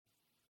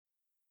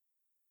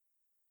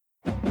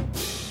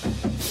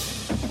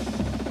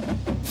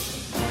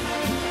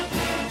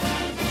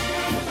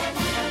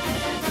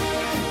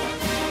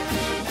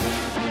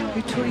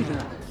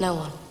No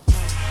one.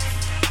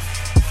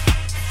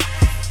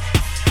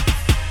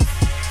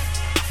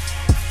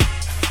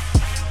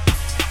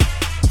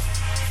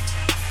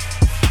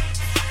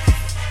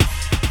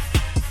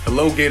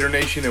 Hello, Gator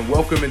Nation, and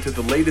welcome into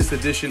the latest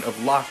edition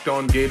of Locked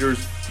On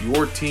Gators,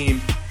 your team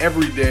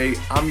every day.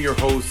 I'm your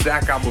host,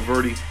 Zach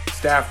Abolverdi,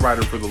 staff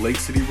writer for the Lake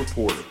City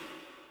Reporter.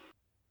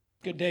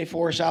 Good day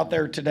for us out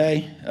there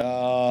today.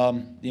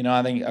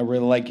 I think I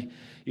really like,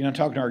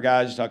 talking to our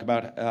guys, talk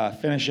about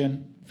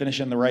finishing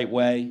the right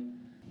way,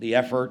 the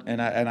effort,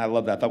 and I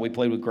love that. I thought we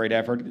played with great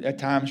effort. At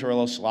times we're a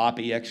little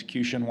sloppy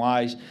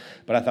execution-wise,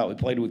 but I thought we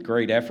played with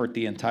great effort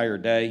the entire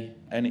day.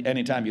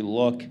 Anytime you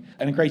look,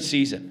 and a great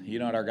season,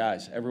 at our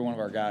guys, every one of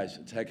our guys.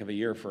 It's a heck of a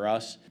year for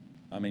us.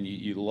 I mean,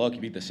 you look,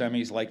 you beat the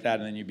semis like that,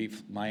 and then you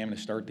beat Miami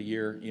to start the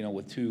year,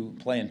 with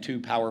playing two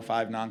Power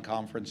 5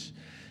 non-conference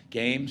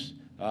games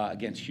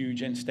against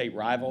huge in-state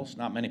rivals.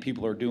 Not many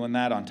people are doing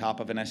that on top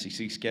of an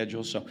SEC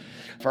schedule. So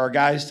for our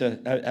guys to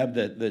have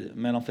the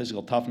mental,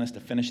 physical toughness to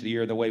finish the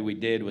year the way we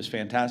did was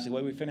fantastic. The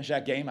way we finished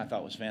that game, I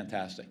thought was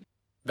fantastic.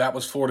 That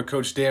was Florida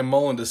coach Dan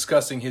Mullen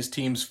discussing his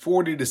team's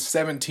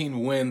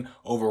 40-17 win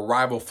over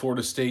rival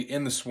Florida State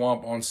in the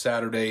Swamp on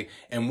Saturday.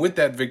 And with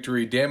that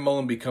victory, Dan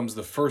Mullen becomes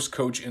the first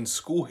coach in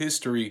school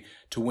history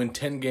to win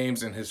 10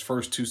 games in his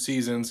first two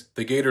seasons.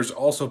 The Gators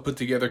also put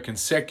together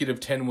consecutive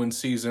 10-win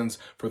seasons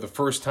for the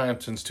first time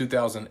since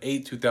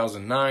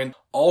 2008-2009.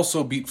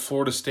 Also beat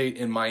Florida State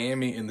and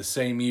Miami in the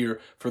same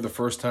year for the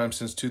first time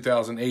since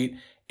 2008.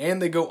 And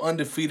they go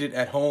undefeated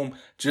at home,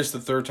 just the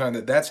third time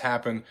that's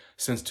happened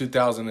since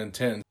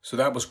 2010. So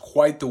that was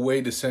quite the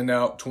way to send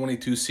out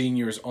 22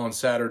 seniors on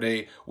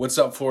Saturday. What's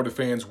up, Florida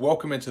fans?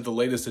 Welcome into the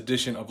latest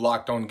edition of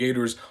Locked On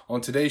Gators.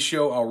 On today's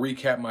show, I'll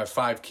recap my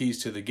 5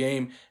 keys to the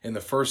game in the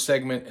first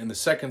segment. In the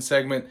second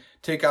segment,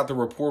 take out the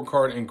report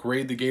card and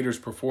grade the Gators'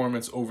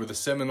 performance over the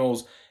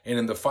Seminoles. And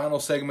in the final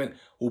segment,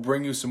 we'll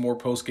bring you some more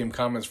post-game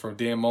comments from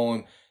Dan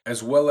Mullen,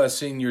 as well as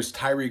seniors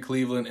Tyree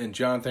Cleveland and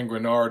Jonathan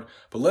Grenard.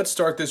 But let's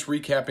start this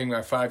recapping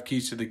my 5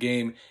 keys to the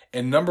game.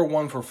 And number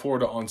 1 for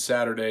Florida on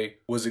Saturday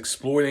was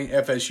exploiting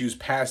FSU's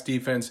pass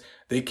defense.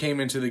 They came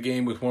into the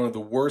game with one of the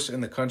worst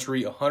in the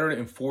country,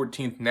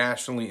 114th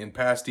nationally in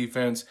pass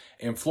defense.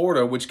 And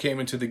Florida, which came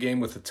into the game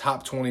with the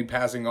top 20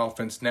 passing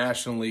offense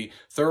nationally,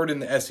 third in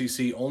the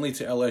SEC, only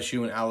to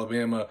LSU and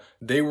Alabama,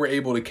 they were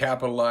able to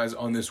capitalize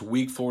on this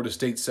weak Florida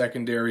State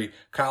secondary.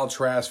 Kyle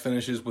Trask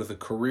finishes with a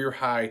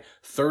career-high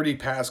 30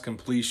 pass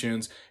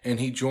completions,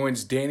 and he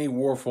joins Danny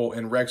Warfel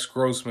and Rex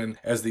Grossman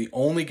as the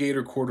only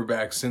Gator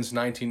quarterback since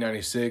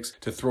 1996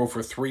 to throw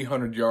for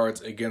 300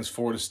 yards against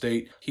Florida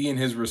State. He and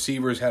his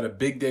receivers had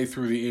a big day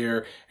through the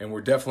air and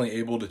were definitely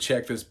able to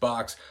check this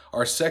box.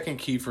 Our second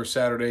key for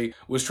Saturday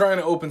was trying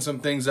to open some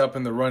things up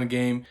in the run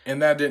game,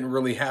 and that didn't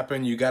really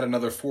happen. You got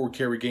another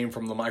 4-carry game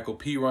from LaMichael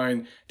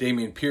Pirine.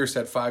 Damian Pierce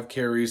had 5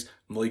 carries.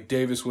 Malik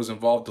Davis was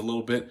involved a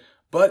little bit,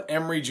 but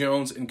Emory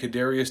Jones and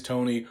Kadarius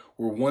Toney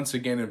were once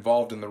again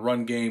involved in the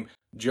run game.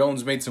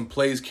 Jones made some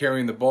plays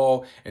carrying the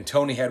ball, and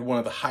Toney had one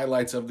of the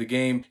highlights of the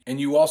game. And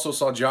you also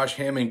saw Josh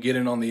Hammond get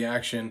in on the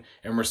action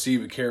and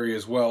receive a carry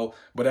as well.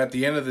 But at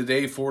the end of the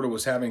day, Florida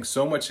was having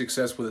so much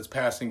success with its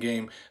passing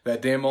game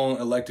that Dan Mullen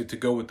elected to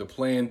go with the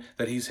plan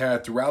that he's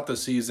had throughout the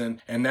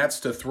season, and that's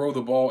to throw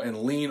the ball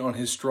and lean on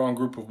his strong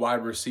group of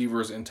wide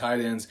receivers and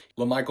tight ends.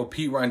 LaMichael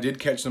Pirine did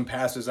catch some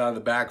passes out of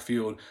the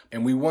backfield,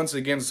 and we once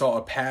again saw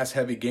a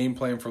pass-heavy game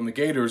plan from the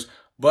Gators.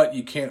 But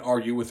you can't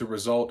argue with the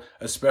result,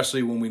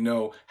 especially when we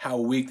know how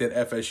weak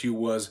that FSU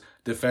was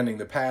defending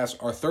the pass.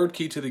 Our third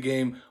key to the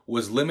game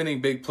was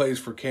limiting big plays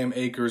for Cam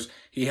Akers.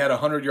 He had a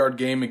 100-yard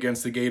game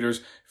against the Gators,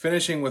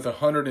 finishing with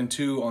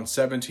 102 on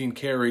 17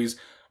 carries.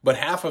 But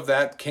half of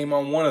that came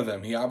on one of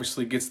them. He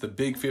obviously gets the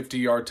big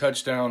 50-yard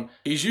touchdown.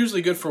 He's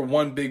usually good for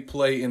one big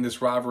play in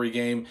this rivalry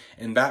game,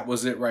 and that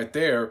was it right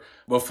there.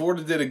 But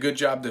Florida did a good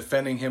job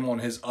defending him on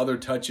his other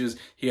touches.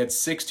 He had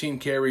 16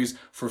 carries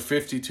for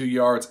 52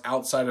 yards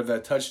outside of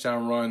that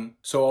touchdown run.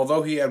 So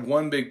although he had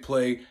one big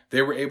play,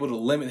 they were able to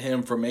limit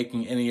him from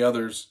making any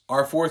others.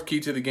 Our fourth key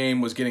to the game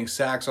was getting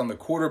sacks on the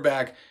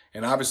quarterback.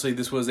 And obviously,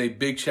 this was a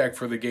big check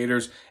for the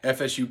Gators.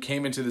 FSU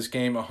came into this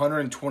game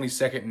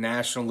 122nd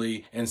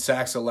nationally in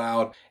sacks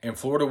allowed, and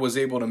Florida was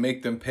able to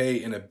make them pay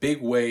in a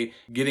big way,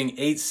 getting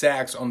 8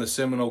 sacks on the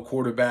Seminole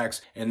quarterbacks,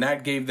 and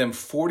that gave them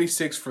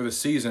 46 for the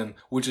season,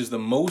 which is the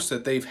most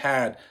that they've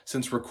had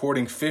since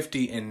recording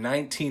 50 in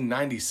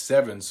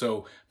 1997.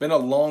 So, been a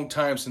long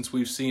time since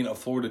we've seen a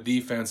Florida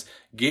defense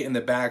get in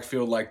the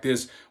backfield like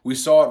this. We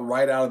saw it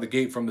right out of the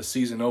gate from the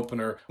season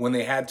opener when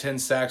they had 10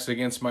 sacks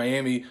against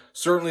Miami.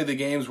 Certainly the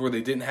games where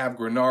they didn't have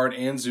Grenard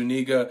and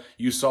Zuniga,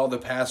 you saw the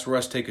pass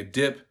rush take a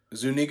dip.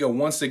 Zuniga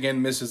once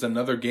again misses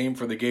another game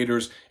for the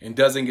Gators and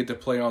doesn't get to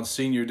play on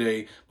senior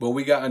day. But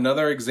we got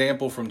another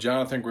example from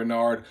Jonathan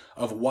Grenard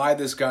of why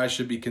this guy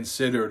should be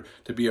considered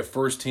to be a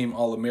first-team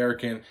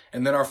All-American.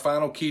 And then our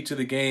final key to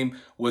the game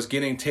was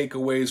getting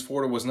takeaways.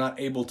 Florida was not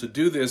able to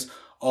do this.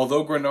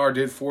 Although Grenard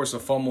did force a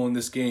fumble in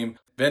this game,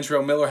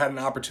 Ventrell Miller had an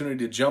opportunity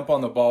to jump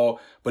on the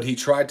ball, but he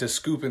tried to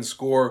scoop and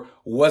score,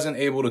 wasn't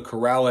able to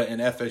corral it, and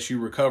FSU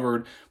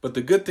recovered. But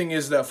the good thing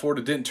is that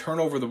Florida didn't turn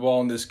over the ball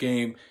in this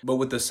game, but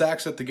with the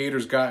sacks that the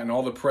Gators got and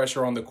all the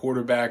pressure on the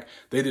quarterback,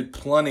 they did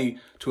plenty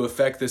to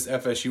affect this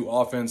FSU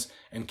offense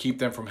and keep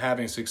them from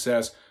having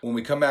success. When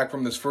we come back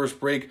from this first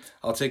break,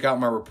 I'll take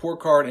out my report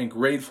card and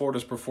grade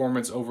Florida's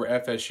performance over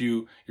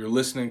FSU. You're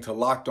listening to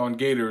Locked On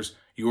Gators,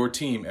 your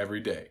team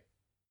every day.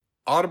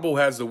 Audible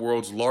has the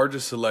world's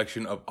largest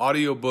selection of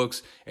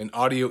audiobooks and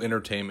audio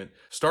entertainment.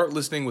 Start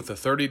listening with a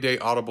 30-day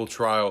Audible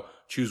trial.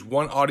 Choose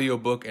one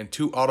audiobook and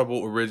 2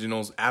 Audible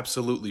originals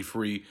absolutely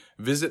free.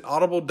 Visit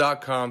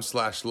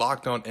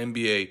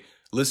audible.com/LockedOnNBA.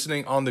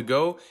 Listening on the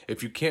go?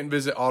 If you can't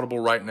visit Audible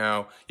right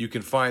now, you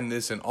can find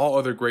this and all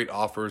other great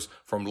offers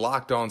from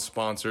Locked On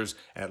sponsors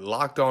at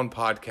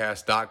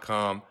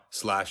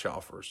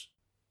LockedOnPodcast.com/offers.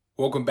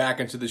 Welcome back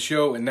into the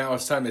show, and now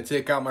it's time to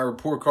take out my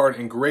report card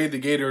and grade the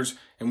Gators.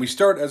 And we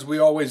start, as we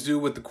always do,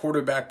 with the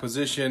quarterback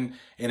position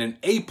and an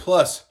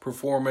A-plus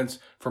performance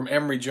from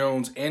Emory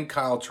Jones and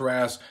Kyle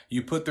Trask.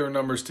 You put their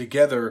numbers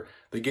together,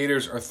 the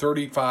Gators are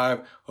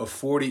 35 of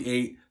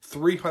 48,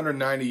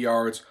 390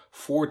 yards,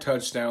 4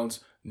 touchdowns,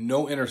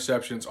 no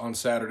interceptions on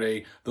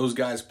Saturday. Those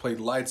guys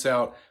played lights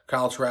out.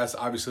 Kyle Trask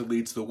obviously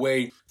leads the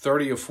way,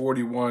 30 of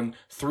 41,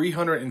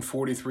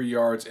 343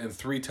 yards and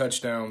 3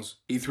 touchdowns.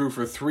 He threw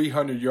for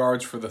 300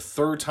 yards for the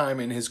 3rd time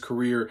in his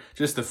career,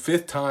 just the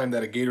 5th time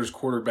that a Gators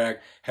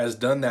quarterback has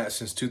done that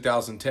since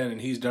 2010,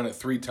 and he's done it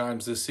 3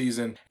 times this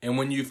season. And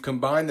when you've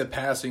combined the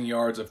passing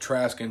yards of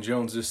Trask and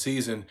Jones this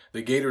season,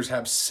 the Gators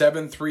have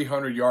 7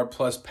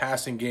 300-yard-plus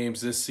passing games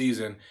this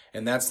season,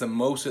 and that's the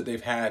most that they've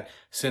had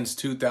since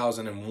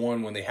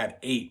 2001 when they had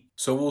 8.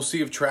 So we'll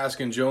see if Trask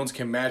and Jones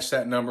can match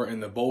that number in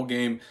the bowl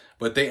game,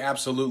 but they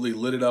absolutely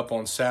lit it up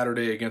on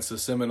Saturday against the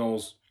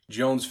Seminoles.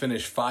 Jones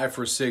finished 5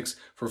 for 6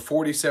 for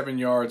 47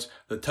 yards,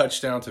 the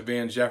touchdown to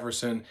Van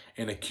Jefferson,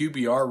 and a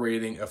QBR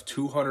rating of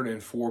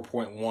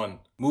 204.1.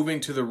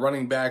 Moving to the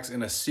running backs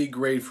in a C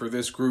grade for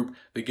this group,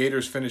 the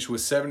Gators finished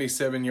with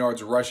 77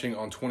 yards rushing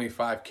on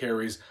 25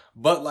 carries,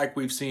 but like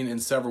we've seen in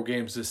several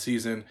games this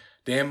season,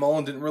 Dan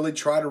Mullen didn't really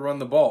try to run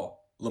the ball.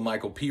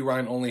 Lamichael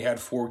Pirine only had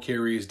 4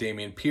 carries,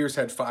 Dameon Pierce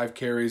had 5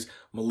 carries,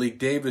 Malik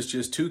Davis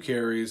just 2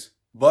 carries.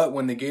 But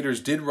when the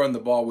Gators did run the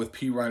ball with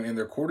Pirine and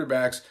their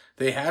quarterbacks,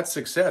 they had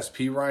success.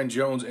 Pirine,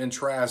 Jones, and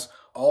Trask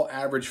all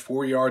averaged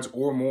 4 yards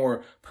or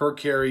more per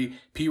carry.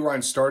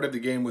 Pirine started the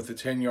game with a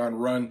 10-yard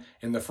run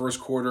in the first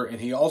quarter,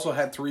 and he also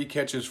had 3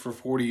 catches for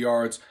 40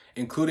 yards,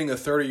 including a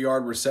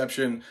 30-yard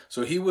reception.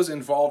 So he was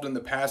involved in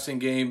the passing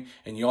game,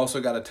 and you also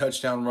got a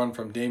touchdown run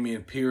from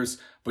Dameon Pierce,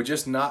 but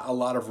just not a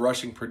lot of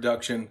rushing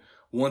production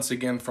once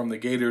again from the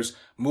Gators.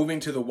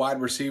 Moving to the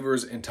wide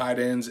receivers and tight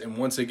ends, and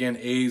once again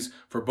A's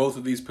for both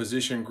of these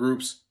position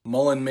groups.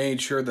 Mullen made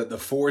sure that the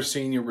 4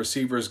 senior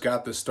receivers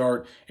got the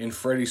start in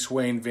Freddie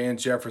Swain, Van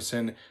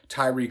Jefferson,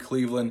 Tyree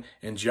Cleveland,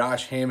 and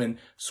Josh Hammond.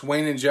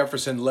 Swain and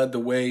Jefferson led the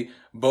way,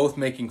 both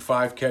making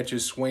 5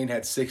 catches. Swain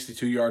had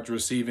 62 yards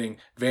receiving.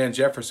 Van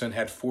Jefferson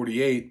had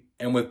 48.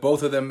 And with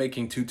both of them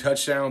making 2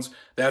 touchdowns,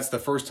 that's the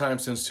first time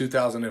since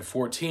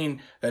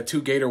 2014 that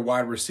 2 Gator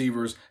wide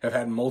receivers have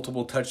had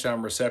multiple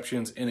touchdown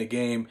receptions in a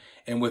game.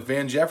 And with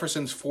Van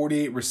Jefferson's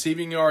 48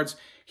 receiving yards,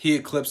 he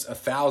eclipsed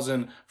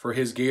 1,000 for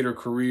his Gator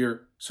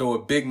career. So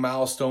a big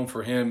milestone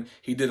for him.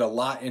 He did a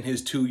lot in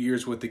his 2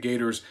 years with the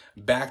Gators,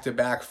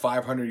 back-to-back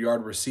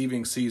 500-yard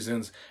receiving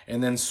seasons.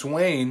 And then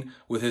Swain,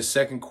 with his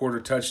second quarter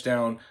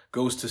touchdown,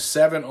 goes to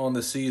 7 on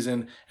the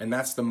season, and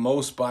that's the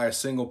most by a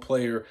single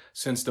player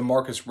since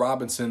DeMarcus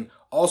Robinson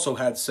also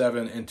had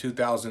 7 in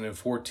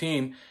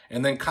 2014.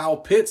 And then Kyle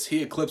Pitts,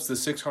 he eclipsed the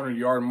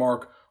 600-yard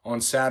mark on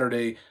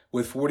Saturday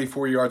with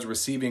 44 yards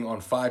receiving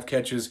on 5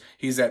 catches.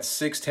 He's at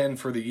 6'10"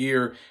 for the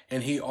year,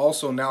 and he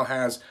also now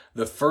has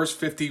the first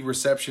 50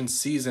 reception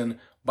season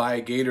by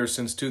a Gator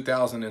since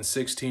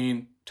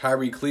 2016.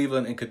 Tyree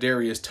Cleveland and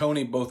Kadarius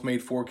Toney both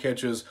made 4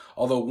 catches,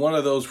 although one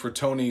of those for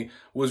Toney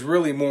was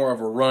really more of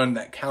a run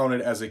that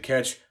counted as a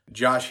catch.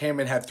 Josh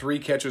Hammond had 3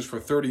 catches for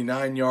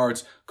 39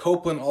 yards.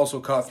 Copeland also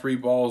caught 3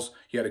 balls.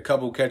 He had a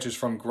couple catches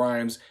from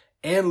Grimes.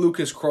 And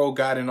Lucas Kroll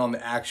got in on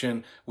the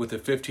action with a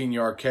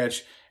 15-yard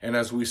catch. And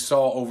as we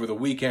saw over the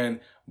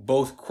weekend,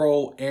 both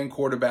Kroll and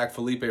quarterback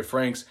Felipe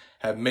Franks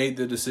have made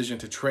the decision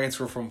to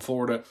transfer from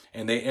Florida,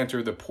 and they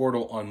enter the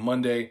portal on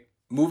Monday.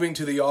 Moving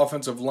to the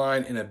offensive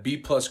line in a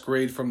B-plus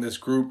grade from this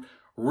group.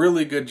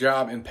 Really good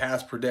job in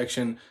pass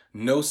protection.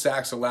 No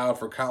sacks allowed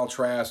for Kyle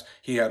Trask.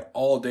 He had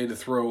all day to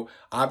throw.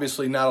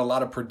 Obviously not a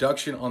lot of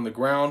production on the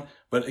ground,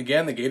 but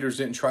again, the Gators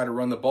didn't try to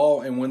run the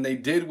ball. And when they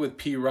did with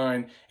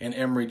Pirine and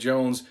Emory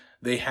Jones,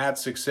 they had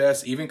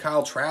success. Even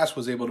Kyle Trask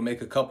was able to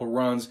make a couple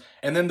runs.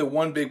 And then the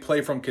one big play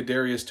from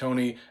Kadarius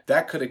Toney,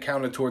 that could have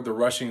counted toward the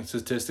rushing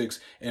statistics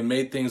and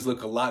made things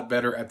look a lot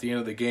better at the end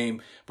of the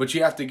game. But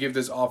you have to give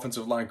this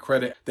offensive line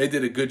credit. They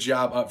did a good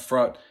job up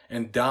front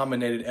and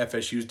dominated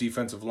FSU's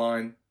defensive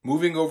line.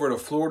 Moving over to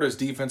Florida's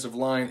defensive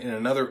line in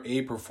another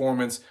A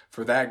performance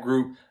for that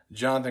group,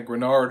 Jonathan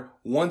Grenard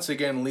once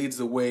again leads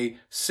the way,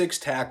 6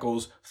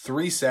 tackles,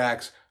 3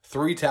 sacks,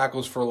 3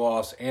 tackles for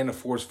loss, and a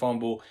forced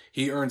fumble.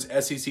 He earns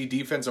SEC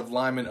Defensive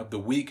Lineman of the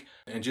Week,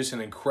 and just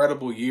an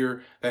incredible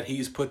year that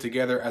he's put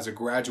together as a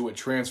graduate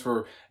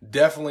transfer.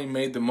 Definitely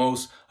made the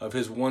most of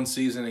his one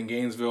season in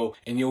Gainesville,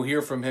 and you'll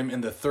hear from him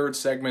in the third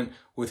segment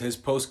with his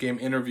post-game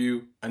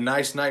interview. A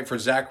nice night for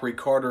Zachary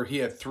Carter. He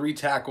had 3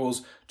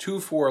 tackles, 2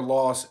 for a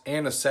loss,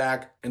 and a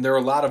sack. And there are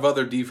a lot of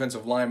other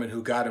defensive linemen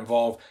who got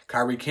involved.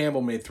 Kyrie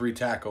Campbell made 3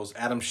 tackles.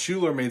 Adam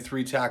Schuler made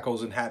 3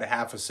 tackles and had a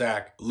half a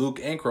sack. Luke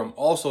Ankrum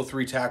also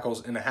 3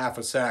 tackles and a half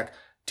a sack.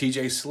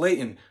 TJ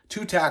Slayton,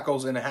 2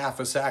 tackles and a half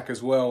a sack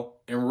as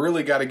well. And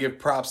really got to give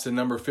props to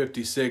number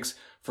 56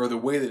 for the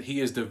way that he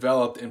has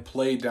developed and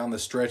played down the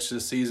stretch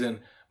this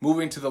season.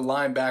 Moving to the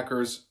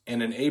linebackers,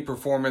 and an A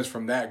performance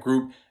from that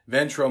group.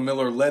 Ventrell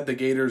Miller led the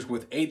Gators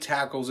with 8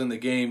 tackles in the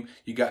game.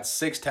 You got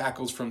 6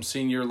 tackles from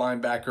senior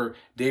linebacker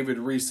David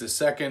Reese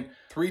II,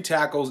 3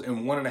 tackles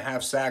and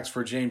 1.5 sacks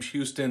for James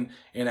Houston,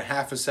 and a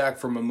half a sack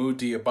for Mahmoud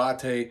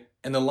Diabate.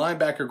 And the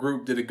linebacker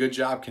group did a good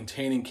job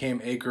containing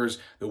Cam Akers.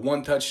 The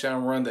 1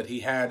 touchdown run that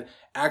he had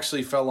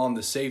actually fell on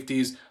the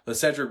safeties.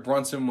 LeCedric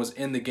Brunson was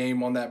in the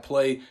game on that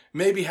play.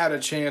 Maybe had a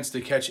chance to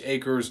catch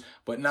Akers,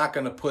 but not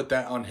going to put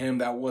that on him.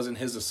 That wasn't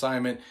his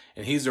assignment,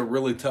 and he's a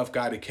really tough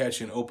guy to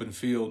catch in open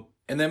field.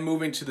 And then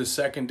moving to the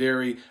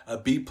secondary, a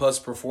B-plus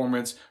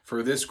performance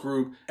for this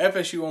group.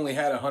 FSU only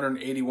had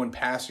 181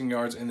 passing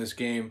yards in this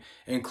game,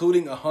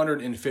 including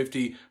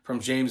 150 from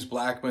James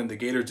Blackman. The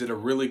Gators did a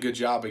really good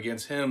job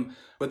against him,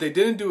 but they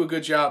didn't do a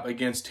good job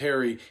against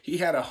Terry. He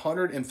had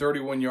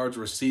 131 yards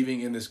receiving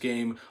in this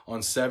game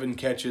on 7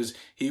 catches.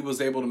 He was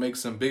able to make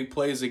some big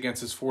plays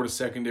against his Florida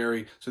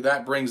secondary, so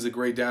that brings the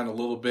grade down a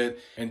little bit.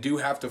 And do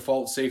have to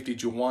fault safety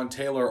Jawan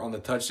Taylor on the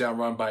touchdown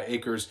run by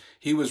Akers.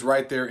 He was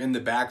right there in the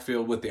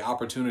backfield with the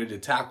opportunity to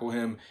tackle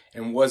him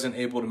and wasn't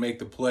able to make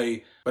the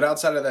play. But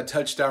outside of that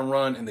touchdown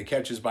run and the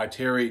catches by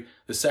Terry,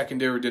 the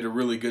secondary did a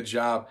really good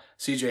job.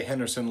 C.J.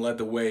 Henderson led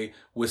the way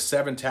with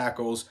 7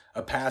 tackles,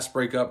 a pass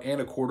breakup,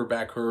 and a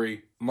quarterback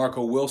hurry.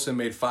 Marco Wilson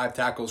made 5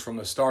 tackles from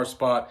the star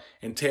spot,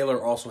 and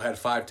Taylor also had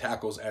 5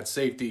 tackles at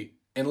safety.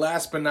 And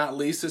last but not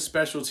least, the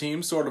special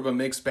team, sort of a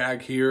mixed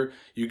bag here.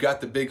 You got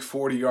the big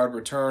 40-yard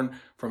return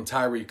from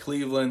Tyree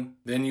Cleveland.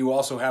 Then you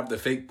also have the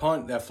fake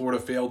punt that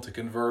Florida failed to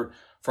convert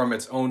from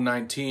its own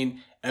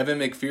 19. Evan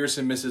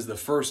McPherson misses the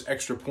first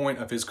extra point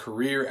of his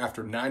career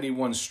after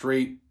 91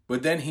 straight,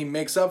 but then he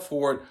makes up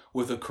for it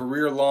with a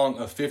career long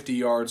of 50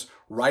 yards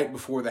right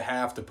before the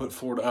half to put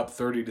Florida up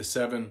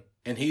 30-7.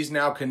 And he's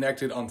now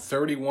connected on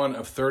 31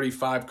 of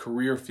 35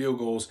 career field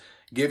goals,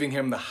 giving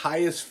him the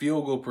highest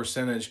field goal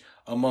percentage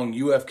among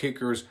UF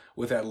kickers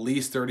with at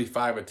least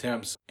 35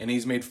 attempts. And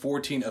he's made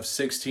 14 of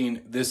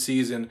 16 this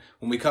season.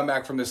 When we come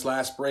back from this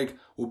last break,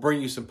 we'll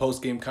bring you some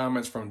post-game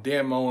comments from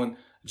Dan Mullen,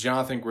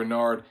 Jonathan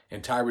Grenard,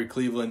 and Tyree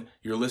Cleveland.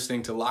 You're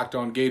listening to Locked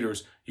On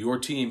Gators, your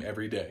team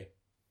every day.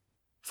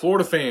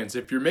 Florida fans,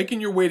 if you're making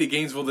your way to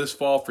Gainesville this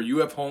fall for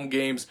UF home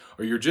games,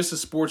 or you're just a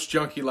sports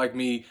junkie like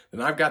me, then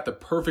I've got the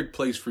perfect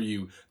place for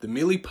you. The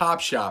Mealy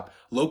Pop Shop,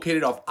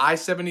 located off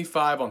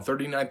I-75 on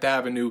 39th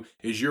Avenue,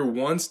 is your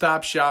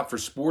one-stop shop for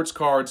sports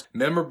cards,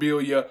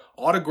 memorabilia,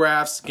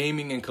 autographs,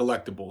 gaming, and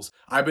collectibles.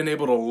 I've been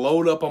able to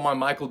load up on my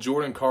Michael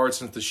Jordan cards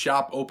since the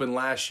shop opened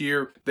last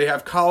year. They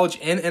have college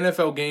and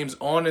NFL games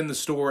on in the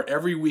store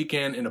every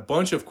weekend and a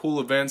bunch of cool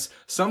events,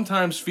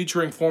 sometimes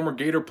featuring former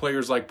Gator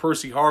players like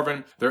Percy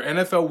Harvin. Their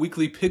NFL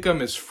Weekly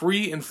Pick'em is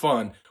free and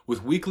fun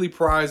with weekly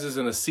prizes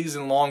and a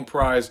season-long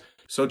prize.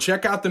 So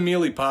check out the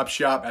Mealy Pop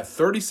Shop at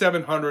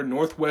 3700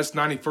 Northwest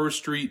 91st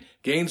Street,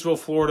 Gainesville,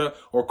 Florida,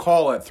 or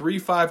call at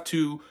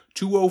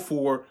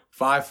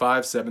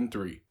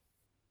 352-204-5573.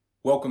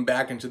 Welcome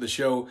back into the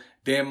show.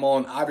 Dan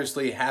Mullen,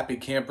 obviously a happy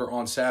camper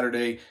on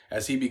Saturday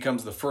as he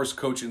becomes the first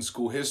coach in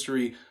school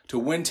history to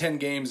win 10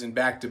 games in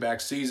back-to-back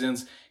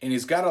seasons. And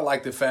he's got to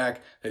like the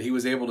fact that he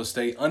was able to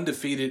stay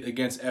undefeated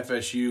against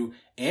FSU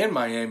and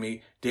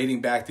Miami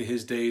dating back to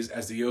his days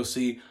as the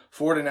OC.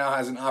 Florida now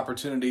has an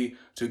opportunity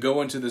to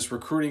go into this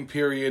recruiting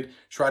period,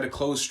 try to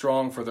close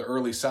strong for the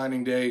early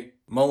signing day.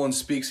 Mullen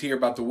speaks here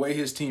about the way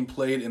his team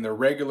played in the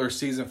regular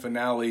season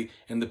finale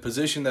and the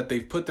position that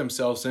they've put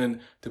themselves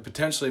in to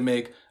potentially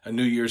make a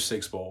New Year's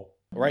Six Bowl.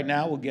 Right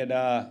now, we'll get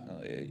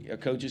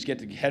coaches get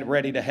to head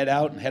ready to head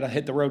out and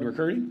hit the road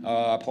recruiting.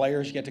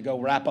 Players get to go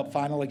wrap up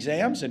final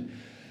exams, and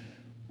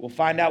we'll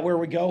find out where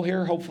we go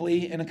here.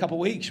 Hopefully, in a couple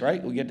weeks,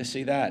 right? We'll get to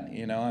see that.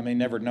 I may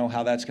never know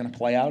how that's going to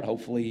play out.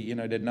 Hopefully,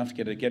 did enough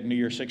to get a New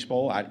Year's Six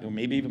Bowl,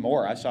 maybe even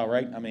more. I saw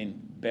right.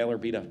 Baylor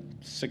beat a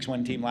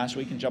 6-win team last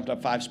week and jumped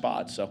up 5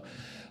 spots. So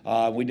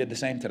we did the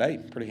same today,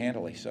 pretty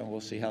handily. So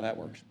we'll see how that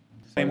works.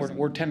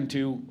 We're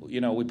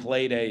 10-2. We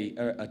played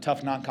a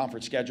tough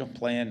non-conference schedule.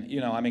 Playing,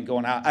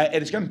 going out.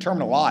 It's going to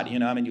determine a lot. You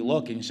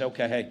look and you say,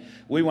 okay, hey,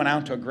 we went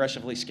out to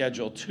aggressively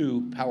schedule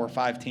 2 Power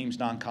 5 teams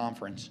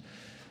non-conference.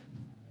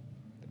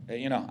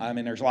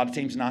 There's a lot of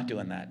teams not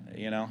doing that.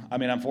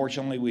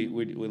 Unfortunately,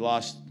 we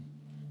lost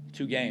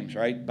 2 games,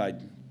 right, by a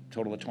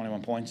total of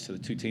 21 points to the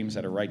 2 teams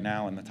that are right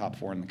now in the top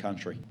 4 in the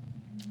country.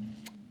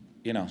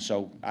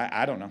 So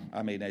I don't know.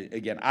 I mean,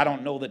 again, I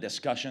don't know the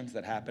discussions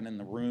that happen in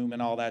the room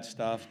and all that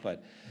stuff,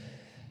 but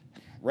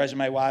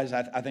resume-wise,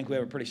 I think we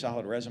have a pretty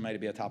solid resume to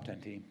be a top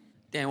 10 team.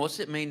 Dan, what's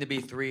it mean to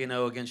be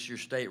 3-0 against your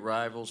state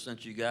rivals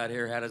since you got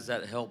here? How does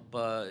that help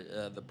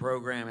the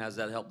program? How does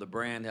that help the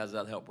brand? How does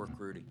that help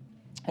recruiting?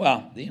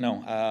 Well,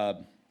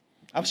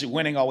 obviously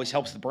winning always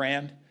helps the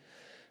brand.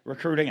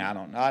 Recruiting, I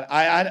don't know.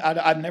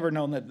 I've never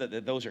known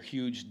that those are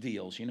huge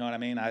deals. You know what I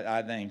mean?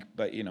 I think,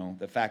 but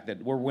the fact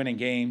that we're winning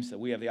games, that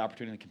we have the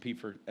opportunity to compete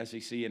for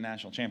SEC and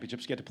national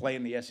championships, get to play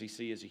in the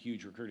SEC is a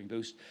huge recruiting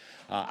boost.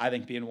 I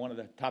think being one of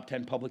the top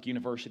 10 public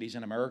universities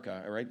in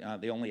America, right?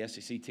 The only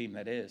SEC team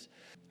that is,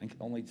 I think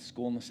the only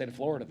school in the state of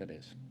Florida that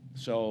is.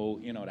 So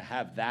to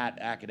have that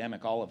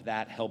academic, all of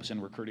that helps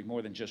in recruiting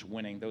more than just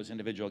winning those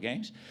individual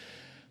games.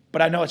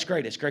 But I know it's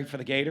great. It's great for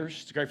the Gators.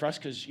 It's great for us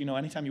because,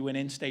 anytime you win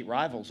in-state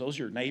rivals, those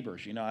are your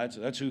neighbors.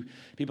 That's who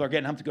people are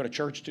getting up to go to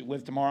church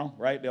with tomorrow,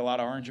 right? Be a lot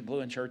of orange and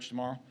blue in church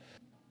tomorrow.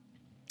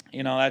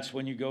 That's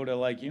when you go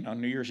to,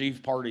 New Year's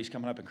Eve parties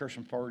coming up and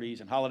Christmas parties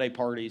and holiday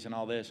parties and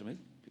all this. I mean,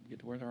 people get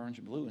to wear their orange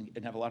and blue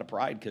and have a lot of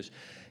pride because,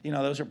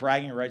 those are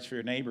bragging rights for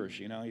your neighbors.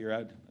 You're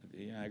out,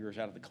 neighbors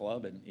out of the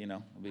club and,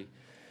 it'll be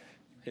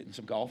hitting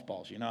some golf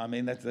balls, I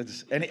mean,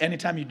 that's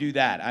anytime you do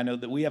that. I know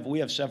that we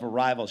have several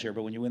rivals here,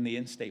 but when you win the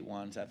in-state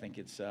ones, I think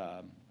it's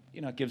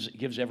it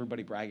gives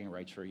everybody bragging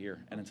rights for a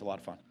year, and it's a lot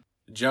of fun.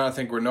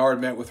 Jonathan Grenard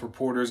met with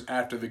reporters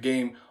after the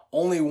game.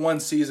 Only one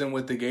season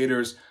with the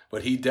Gators,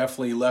 but he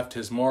definitely left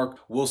his mark.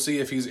 We'll see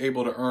if he's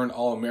able to earn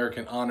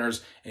All-American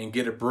honors and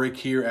get a break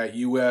here at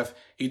UF.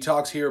 He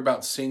talks here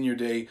about Senior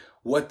Day,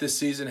 what this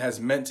season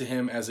has meant to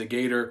him as a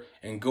Gator,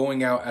 and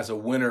going out as a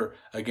winner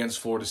against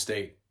Florida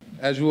State.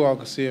 As you all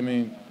can see, I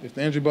mean, if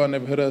the injury bug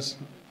never hit us,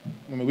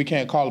 we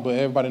can't call it, but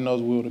everybody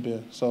knows we would have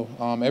been. So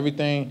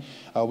everything,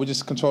 we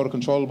just control the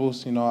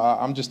controllables.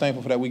 I'm just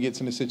thankful for that we get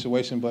to this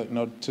situation. But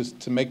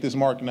to make this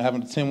mark,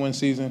 having a 10-win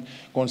season,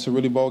 going to a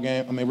really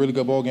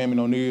good bowl game,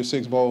 New Year's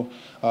Six Bowl,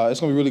 it's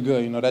gonna be really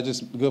good. That's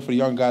just good for the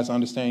young guys to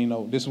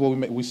understand. This is what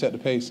we set the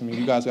pace. I mean,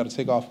 you guys got to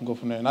take off and go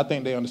from there. And I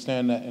think they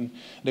understand that, and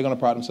they're gonna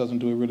pride themselves and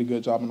do a really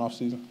good job in the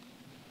offseason.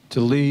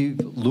 To leave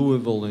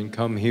Louisville and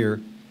come here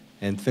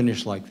and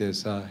finish like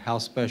this, how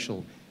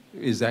special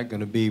is that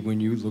going to be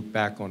when you look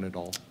back on it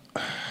all?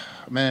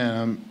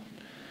 Man,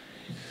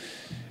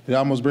 it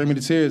almost brings me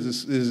to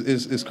tears.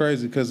 It's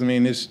crazy because, I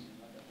mean, at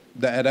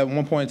that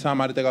one point in time,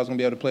 I didn't think I was going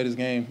to be able to play this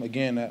game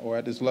again or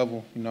at this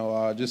level.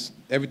 Just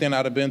everything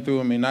I'd have been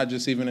through, I mean, not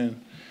just even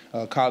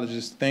in college,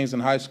 just things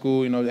in high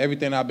school,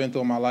 everything I've been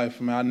through in my life.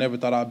 I mean, I never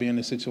thought I'd be in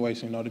this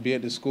situation, to be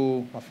at this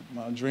school,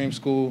 my dream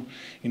school,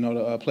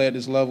 to play at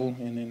this level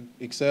and then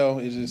excel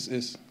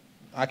is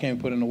I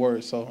can't put into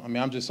words. So, I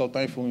mean, I'm just so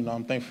thankful.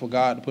 I'm thankful for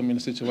God to put me in a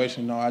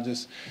situation. I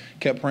just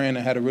kept praying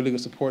and had a really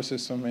good support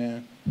system.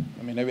 And,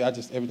 I mean,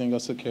 everything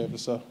else took care of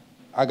itself.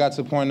 I got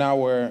to a point now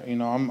where,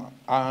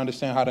 I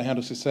understand how to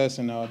handle success.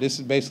 And this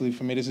is basically,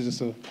 for me, this is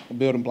just a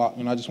building block.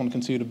 I just want to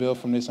continue to build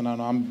from this. And I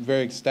know I'm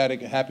very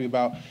ecstatic and happy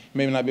about,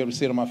 maybe not be able to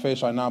see it on my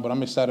face right now, but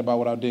I'm excited about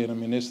what I did. I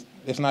mean, it's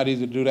not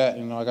easy to do that.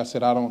 Like I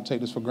said, I don't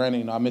take this for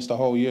granted. I missed a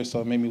whole year,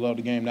 so it made me love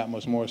the game that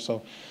much more.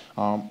 So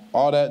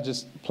all that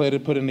just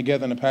putting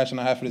together and the passion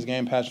I have for this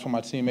game, passion for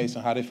my teammates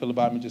and how they feel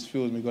about me just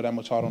fuels me to go that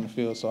much hard on the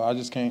field. So I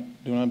just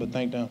can't do nothing but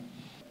thank them.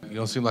 You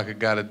don't seem like a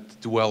guy to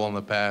dwell on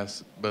the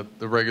past, but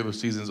the regular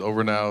season's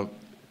over now.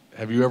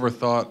 Have you ever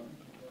thought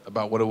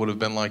about what it would have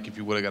been like if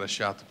you would have got a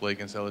shot to play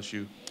against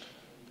LSU?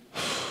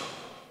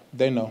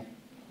 They know.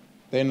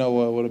 They know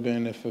what it would have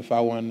been if I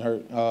wasn't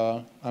hurt.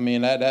 I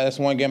mean, that's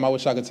one game I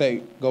wish I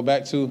could go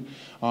back to.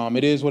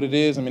 It is what it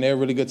is. I mean, they're a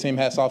really good team.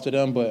 Hats off to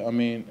them, but, I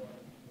mean,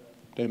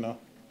 they know.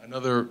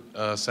 Another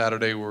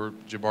Saturday where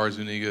Jabari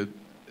Zuniga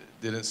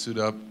didn't suit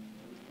up.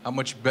 How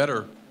much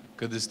better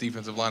could this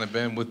defensive line have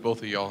been with both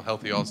of y'all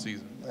healthy all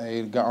season?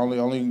 Hey,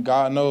 only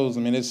God knows. I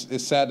mean,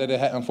 it's sad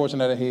that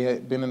unfortunate that he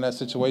had been in that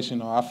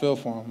situation. I feel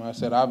for him. Like I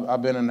said,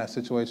 I've been in that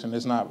situation.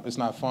 It's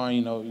not fun.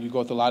 You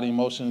go through a lot of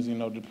emotions.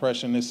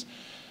 Depression. It's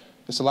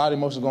a lot of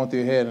emotions going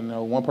through your head, and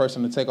one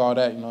person to take all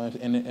that,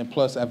 and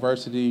plus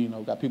adversity.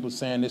 Got people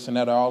saying this and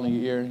that all in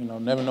your ear.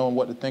 Never knowing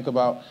what to think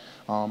about.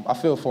 I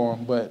feel for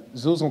him, but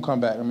Zoo's gonna come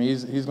back. I mean,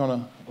 he's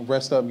gonna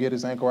rest up, get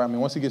his ankle right. I mean,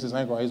 once he gets his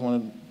ankle right, he's one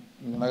of.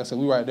 Like I said,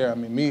 we right there. I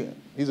mean,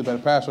 he's a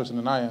better pass rusher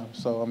than I am.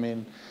 So, I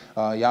mean,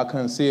 y'all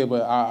couldn't see it,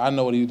 but I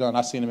know what he's done.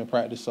 I seen him in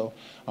practice. So,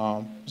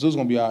 Zoo's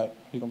going to be all right.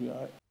 He's going to be all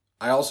right.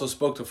 I also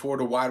spoke to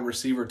Florida wide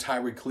receiver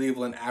Tyree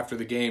Cleveland after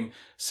the game.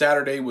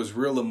 Saturday was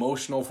real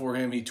emotional for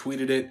him. He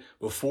tweeted it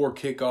before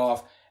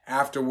kickoff.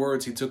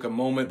 Afterwards, he took a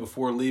moment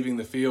before leaving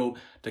the field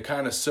to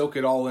kind of soak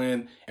it all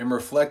in and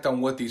reflect on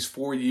what these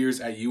 4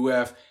 years at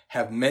UF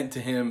have meant to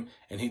him,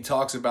 and he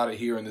talks about it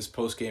here in this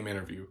post-game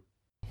interview.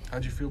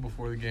 How'd you feel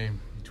before the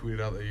game? You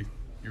tweeted out that you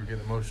were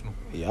getting emotional.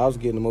 Yeah, I was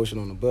getting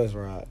emotional on the bus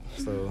ride.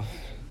 So,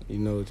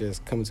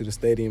 just coming to the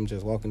stadium,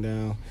 just walking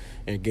down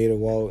and Gator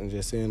Walk and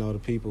just seeing all the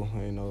people,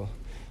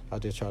 I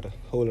just try to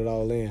hold it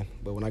all in.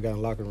 But when I got in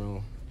the locker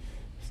room,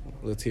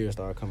 little tears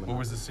started coming out. What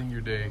was the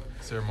senior day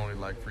ceremony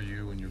like for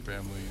you and your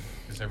family?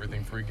 Is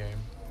everything free game?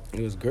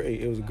 It was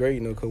great. It was great,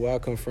 you know, because where I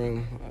come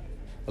from,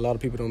 a lot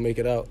of people don't make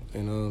it out.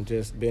 And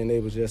just being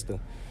able just to,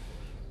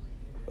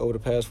 over the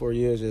past 4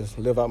 years, just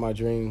live out my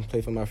dream,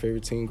 play for my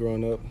favorite team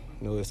growing up,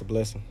 you know, it's a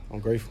blessing. I'm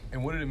grateful.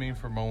 And what did it mean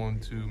for Mullen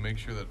to make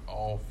sure that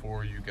all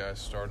four of you guys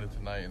started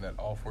tonight and that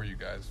all four of you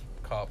guys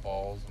caught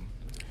balls and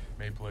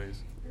made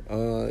plays?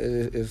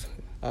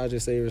 I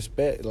just say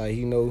respect. Like,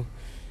 he know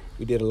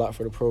we did a lot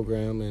for the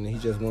program, and he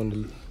just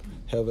wanted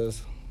to have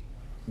us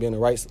be in the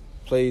right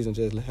plays and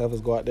just have us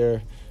go out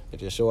there and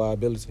just show our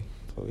ability.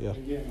 So, yeah.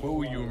 What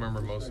will you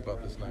remember most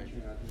about this night?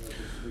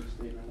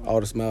 All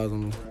the smiles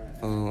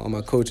on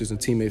my coaches and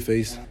teammate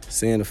face,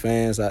 seeing the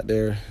fans out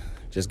there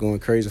just going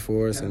crazy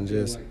for us, and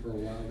just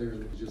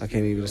I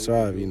can't even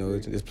describe. You know,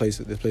 this place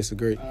is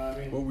great.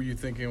 What were you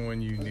thinking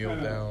when you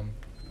kneeled down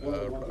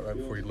right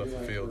before you left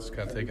the field? Just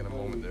kind of taking a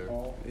moment there.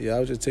 Yeah, I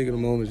was just taking a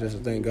moment just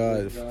to thank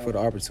God for the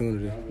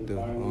opportunity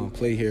to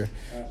play here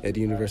at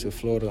the University of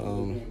Florida.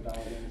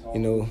 You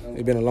know,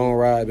 it's been a long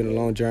ride, been a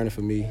long journey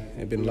for me.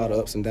 It's been a lot of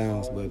ups and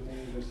downs, but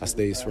I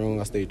stayed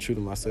strong. I stayed true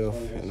to myself,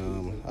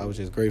 and I was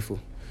just grateful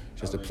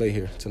just to play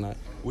here tonight.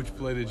 Which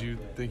play did you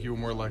think you were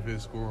more likely to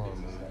score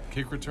on, the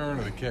kick return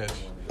or the catch?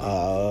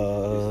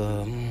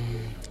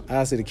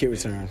 I say the kick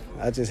return.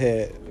 I just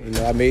had, you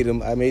know, I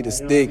made the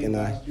stick, and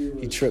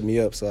he tripped me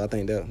up, so I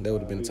think that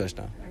would have been a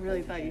touchdown. I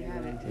really thought you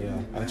had it.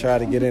 Yeah, I tried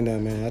to get in there,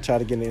 man. I tried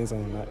to get in the end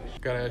zone tonight.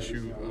 Got to ask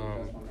you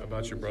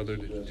about your brother.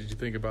 Did you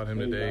think about him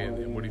today,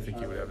 and what do you think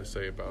he would have to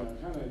say about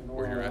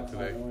where you're at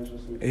today?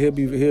 He'll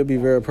be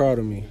very proud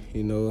of me,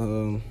 you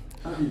know.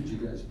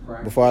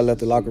 Before I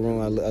left the locker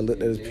room, I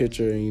looked at his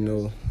picture, and, you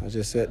know, I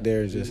just sat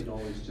there and just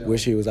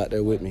wish he was out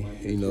there with me,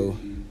 you know,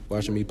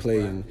 watching me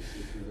play, and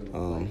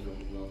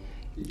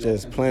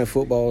just playing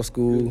football,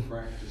 school,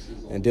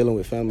 and dealing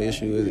with family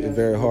issues is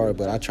very hard,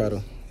 but I try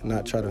to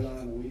not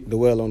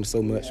dwell on it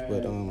so much,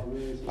 but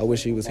I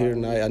wish he was here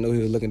tonight. I know he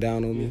was looking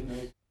down on me.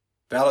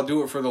 That'll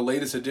do it for the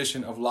latest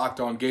edition of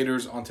Locked On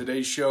Gators. On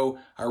today's show,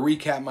 I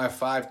recap my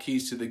 5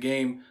 keys to the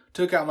game,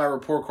 took out my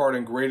report card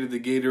and graded the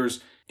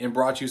Gators, and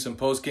brought you some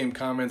post-game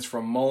comments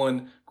from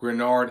Mullen,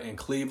 Grenard, and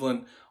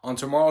Cleveland. On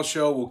tomorrow's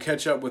show, we'll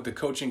catch up with the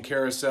coaching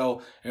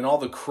carousel and all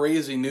the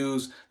crazy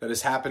news that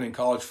has happened in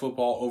college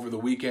football over the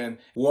weekend.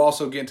 We'll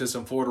also get into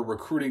some Florida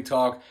recruiting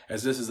talk,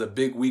 as this is a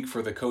big week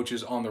for the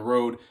coaches on the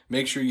road.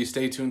 Make sure you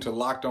stay tuned to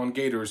Locked On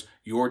Gators,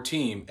 your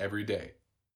team every day.